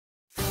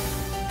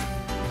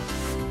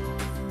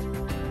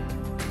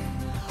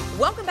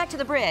Welcome back to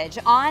the Bridge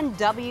on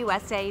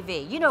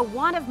WSAV. You know,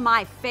 one of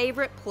my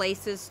favorite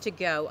places to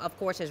go, of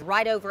course, is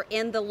right over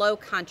in the Low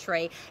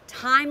Country,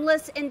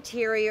 Timeless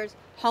Interiors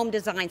Home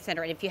Design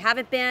Center. And if you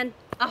haven't been,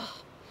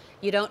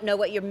 you don't know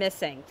what you're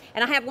missing.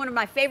 And I have one of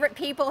my favorite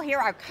people here,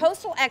 our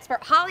coastal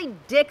expert, Holly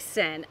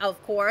Dixon,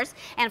 of course.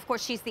 And of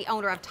course, she's the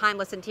owner of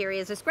Timeless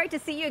Interiors. It's great to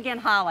see you again,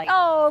 Holly.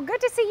 Oh, good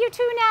to see you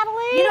too,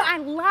 Natalie. You know, I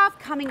love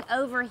coming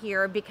over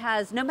here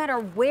because no matter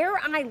where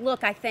I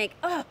look, I think,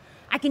 oh,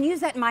 I can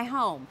use that in my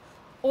home.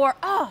 Or,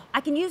 oh,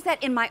 I can use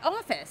that in my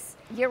office.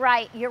 You're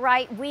right, you're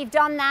right. We've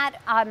done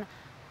that.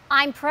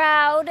 I'm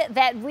proud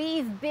that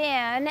we've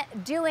been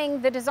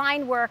doing the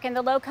design work in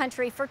the Low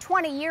Country for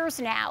 20 years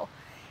now.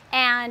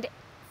 And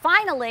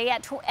finally,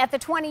 at the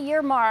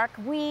 20-year mark,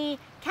 we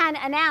can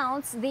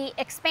announce the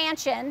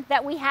expansion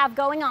that we have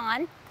going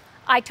on.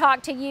 I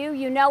talked to you,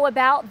 you know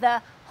about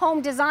the Home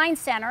Design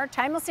Center,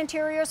 Timeless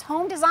Interiors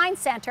Home Design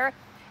Center,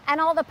 and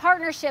all the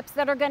partnerships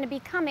that are going to be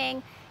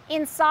coming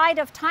inside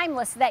of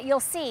Timeless that you'll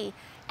see.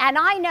 And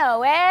I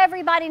know,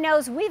 everybody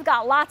knows we've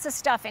got lots of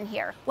stuff in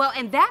here. Well,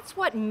 and that's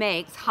what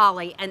makes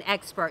Holly an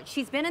expert.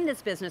 She's been in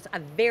this business a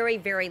very,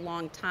 very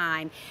long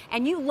time.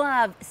 And you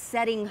love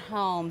setting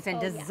homes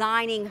and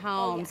designing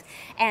homes.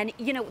 And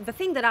you know, the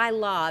thing that I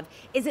love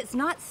is it's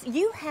not,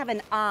 you have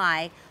an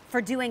eye for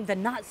doing the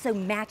not so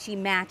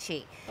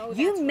matchy-matchy.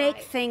 You make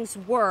things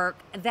work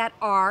that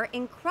are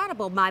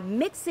incredible by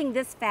mixing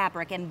this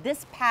fabric and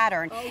this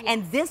pattern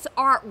and this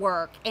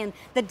artwork and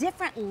the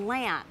different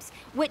lamps,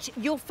 which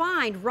you'll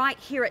find right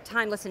here at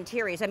Timeless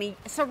Interiors. I mean,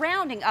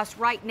 surrounding us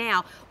right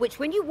now, which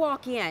when you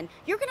walk in,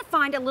 you're gonna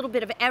find a little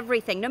bit of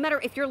everything. No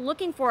matter if you're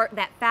looking for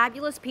that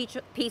fabulous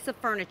piece of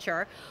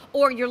furniture,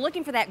 or you're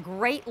looking for that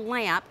great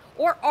lamp,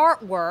 or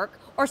artwork,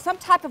 or some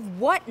type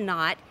of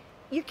whatnot,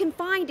 you can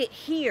find it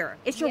here.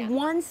 It's your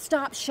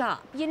one-stop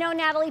shop. You know,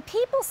 Natalie,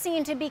 people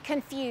seem to be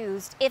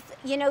confused if,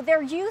 you know,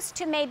 they're used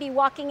to maybe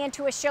walking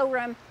into a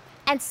showroom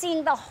and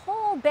seeing the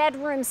whole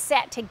bedroom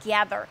set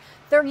together.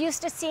 They're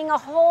used to seeing a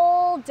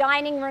whole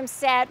dining room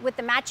set with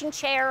the matching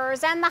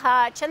chairs and the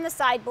hutch and the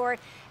sideboard,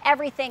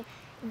 everything.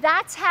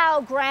 That's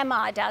how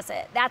Grandma does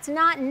it. That's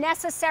not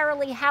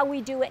necessarily how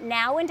we do it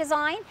now in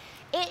design.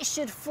 It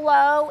should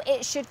flow,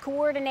 it should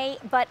coordinate,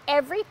 but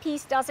every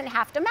piece doesn't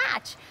have to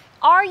match.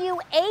 Are you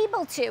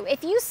able to?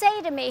 If you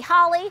say to me,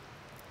 Holly,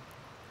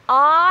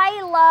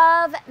 I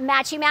love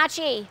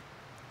matchy-matchy,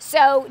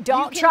 so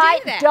don't try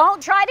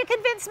to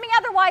convince me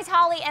otherwise,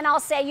 Holly, and I'll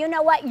say, you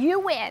know what,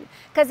 you win,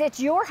 because it's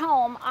your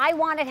home. I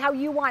want it how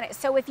you want it.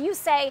 So if you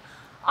say,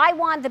 I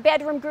want the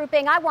bedroom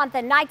grouping, I want the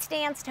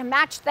nightstands to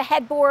match the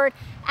headboard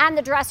and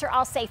the dresser,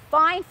 I'll say,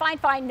 fine, fine,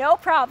 fine, no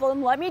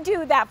problem, let me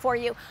do that for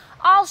you.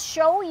 I'll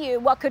show you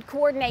what could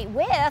coordinate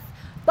with,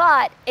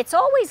 but it's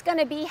always going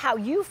to be how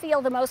you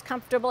feel the most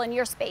comfortable in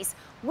your space.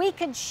 We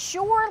could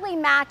surely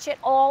match it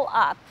all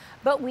up,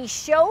 but we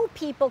show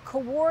people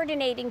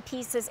coordinating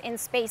pieces in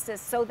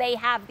spaces so they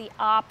have the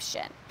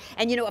option.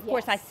 And you know, of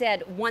course, I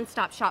said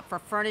one-stop shop for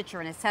furniture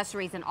and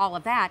accessories and all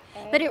of that,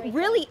 but it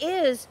really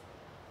is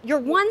your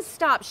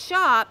one-stop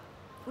shop.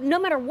 No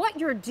matter what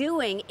you're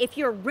doing, if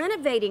you're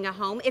renovating a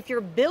home, if you're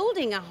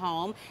building a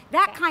home,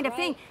 that kind of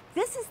thing,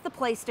 this is the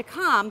place to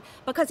come,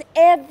 because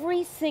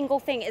every single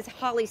thing, as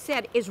Holly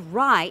said, is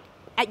right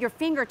at your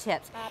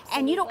fingertips.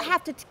 And you don't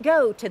have to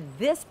go to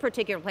this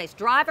particular place,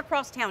 drive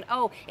across town,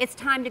 oh, it's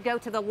time to go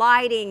to the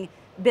lighting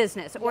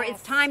business, or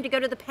it's time to go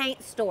to the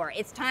paint store,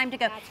 it's time to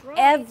go.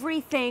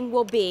 Everything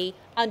will be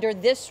under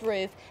this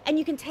roof, and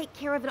you can take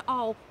care of it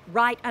all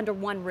right under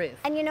one roof.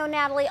 And you know,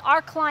 Natalie,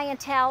 our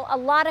clientele, a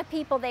lot of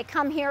people, they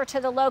come here to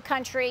the Low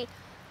Country,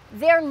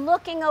 they're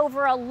looking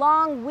over a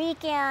long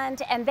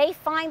weekend and they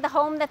find the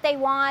home that they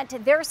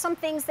want. There's some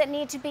things that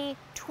need to be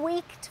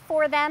tweaked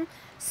for them,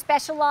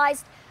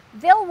 specialized.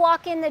 They'll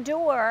walk in the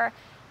door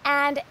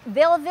and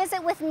they'll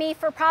visit with me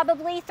for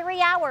probably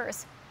 3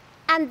 hours.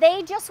 And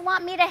they just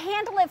want me to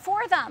handle it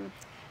for them.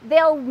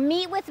 They'll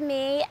meet with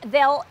me,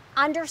 they'll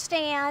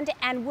understand,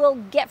 and we'll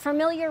get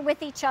familiar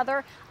with each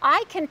other.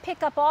 I can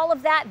pick up all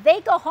of that.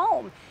 They go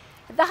home.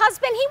 The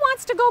husband, he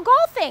wants to go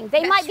golfing.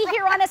 They might be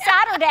here on a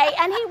Saturday,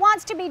 and he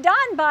wants to be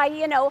done by,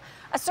 you know,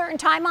 a certain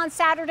time on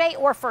Saturday,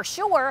 or for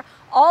sure,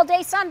 all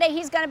day Sunday,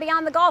 he's going to be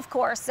on the golf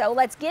course. So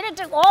let's get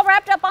it all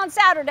wrapped up on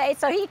Saturday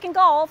so he can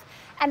golf.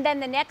 And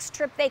then the next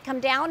trip they come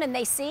down and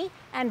they see,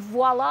 and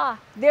voila,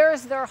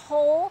 there's their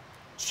whole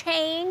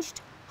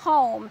changed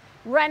home,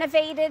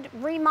 renovated,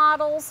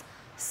 remodels,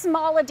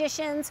 small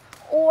additions,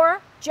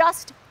 or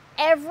just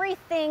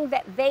everything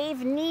that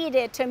they've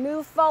needed to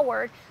move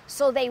forward.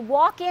 So they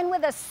walk in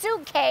with a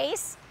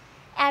suitcase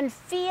and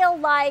feel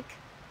like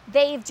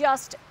they've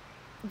just,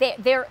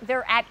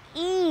 they're at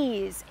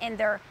ease in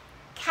their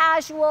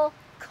casual,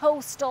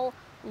 coastal,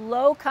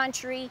 Low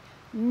Country,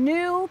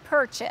 new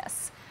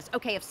purchase.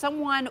 Okay, if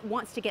someone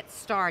wants to get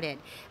started,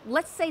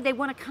 let's say they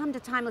want to come to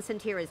Timeless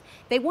Interiors,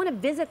 they want to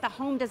visit the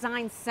Home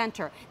Design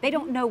Center, they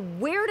don't know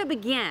where to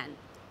begin,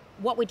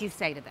 what would you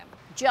say to them?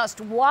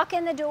 Just walk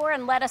in the door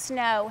and let us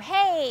know,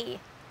 hey,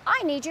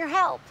 I need your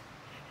help.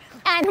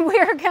 And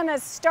we're gonna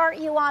start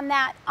you on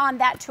that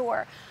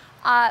tour.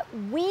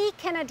 We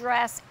can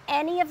address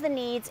any of the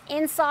needs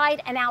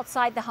inside and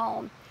outside the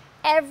home.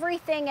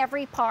 Everything,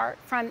 every part,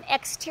 from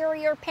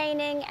exterior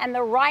painting and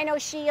the Rhino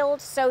Shield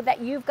so that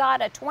you've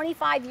got a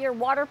 25-year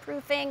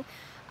waterproofing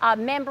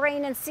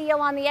membrane and seal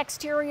on the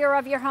exterior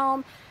of your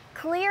home,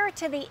 clear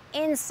to the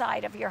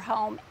inside of your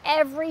home,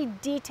 every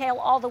detail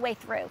all the way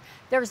through.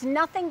 There's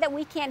nothing that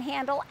we can't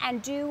handle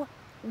and do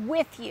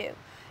with you.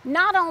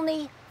 Not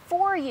only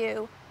for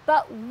you,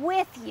 but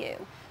with you.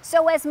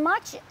 So as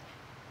much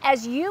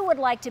as you would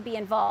like to be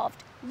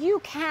involved, you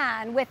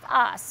can with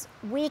us.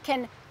 We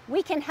can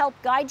help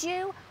guide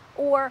you,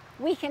 or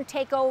we can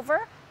take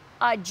over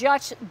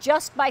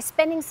just by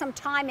spending some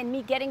time and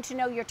me getting to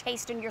know your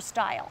taste and your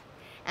style.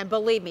 And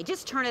believe me,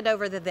 just turn it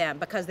over to them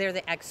because they're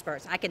the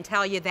experts. I can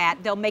tell you that.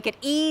 They'll make it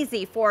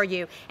easy for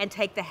you and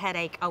take the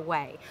headache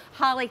away.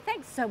 Holly,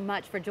 thanks so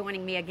much for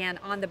joining me again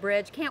on The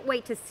Bridge. Can't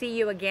wait to see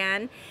you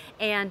again.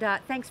 And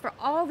thanks for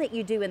all that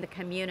you do in the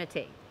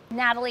community.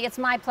 Natalie, it's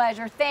my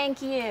pleasure.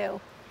 Thank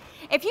you.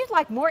 If you'd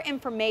like more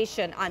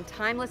information on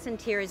Timeless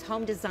Interiors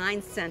Home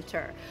Design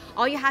Center,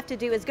 all you have to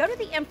do is go to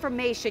the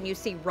information you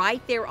see right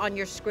there on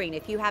your screen.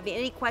 If you have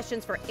any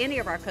questions for any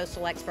of our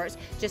coastal experts,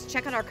 just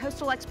check out our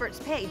Coastal Experts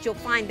page. You'll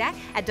find that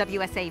at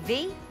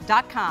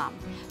WSAV.com.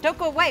 Don't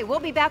go away. We'll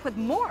be back with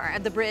more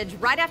of The Bridge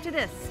right after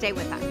this. Stay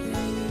with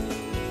us.